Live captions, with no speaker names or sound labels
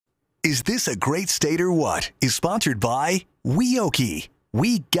Is This a Great State or What? Is sponsored by Weoki.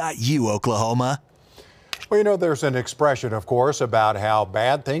 We got you, Oklahoma. Well, you know, there's an expression, of course, about how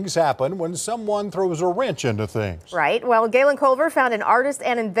bad things happen when someone throws a wrench into things. Right. Well, Galen Culver found an artist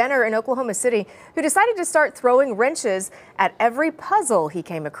and inventor in Oklahoma City who decided to start throwing wrenches at every puzzle he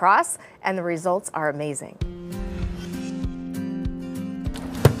came across, and the results are amazing.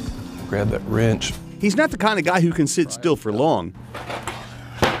 Grab that wrench. He's not the kind of guy who can sit still for long.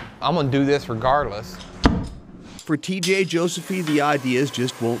 I'm gonna do this regardless. For TJ Josephy, the ideas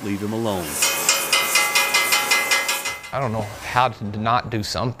just won't leave him alone. I don't know how to not do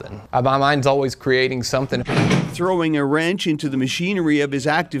something. My mind's always creating something. Throwing a wrench into the machinery of his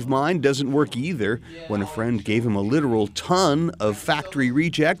active mind doesn't work either. When a friend gave him a literal ton of factory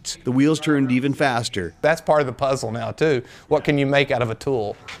rejects, the wheels turned even faster. That's part of the puzzle now too. What can you make out of a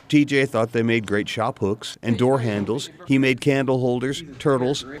tool? TJ thought they made great shop hooks and door handles. He made candle holders,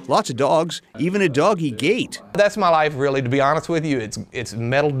 turtles, lots of dogs, even a doggy gate. That's my life really, to be honest with you. It's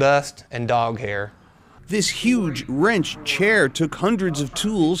metal dust and dog hair. This huge wrench chair took hundreds of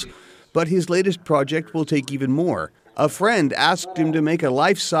tools, but his latest project will take even more. A friend asked him to make a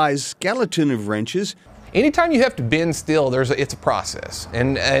life-size skeleton of wrenches. Anytime you have to bend steel, it's a process.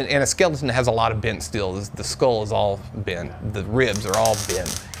 And a skeleton has a lot of bent steel. The skull is all bent. The ribs are all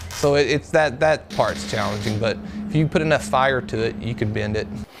bent. So it's that part's challenging, but if you put enough fire to it, you can bend it.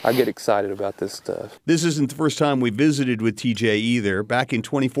 I get excited about this stuff. This isn't the first time we visited with TJ either. Back in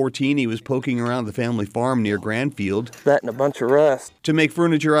 2014, he was poking around the family farm near Granfield. That and a bunch of rust. To make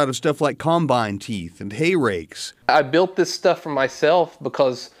furniture out of stuff like combine teeth and hay rakes. I built this stuff for myself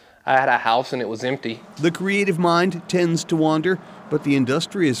because I had a house and it was empty. The creative mind tends to wander, but the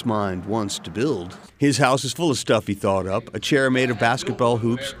industrious mind wants to build. His house is full of stuff he thought up, a chair made of basketball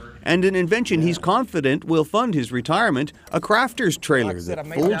hoops, and an invention he's confident will fund his retirement, a crafter's trailer that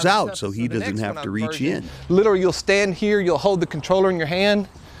folds out so he doesn't have to reach in. Literally, you'll stand here, you'll hold the controller in your hand,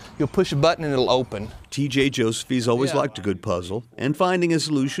 you'll push a button and it'll open. TJ Josephy's always liked a good puzzle, and finding a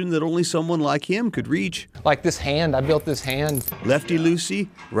solution that only someone like him could reach. Like this hand, I built this hand. Lefty-loosey,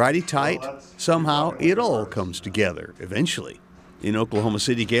 righty-tight, somehow it all comes together, eventually. In Oklahoma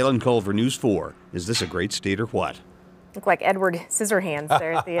City, Galen Culver, News 4. Is this a great state or what? Look like Edward Scissorhands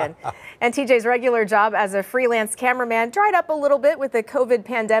there at the end. And TJ's regular job as a freelance cameraman dried up a little bit with the COVID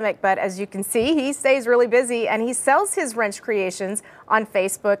pandemic, but as you can see, he stays really busy and he sells his wrench creations on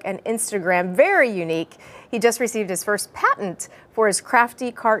Facebook and Instagram. Very unique. He just received his first patent for his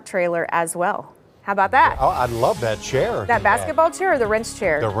crafty cart trailer as well. How about that? Oh, I love that chair. That basketball chair or the wrench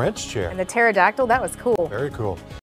chair? The wrench chair. And the pterodactyl, that was cool. Very cool.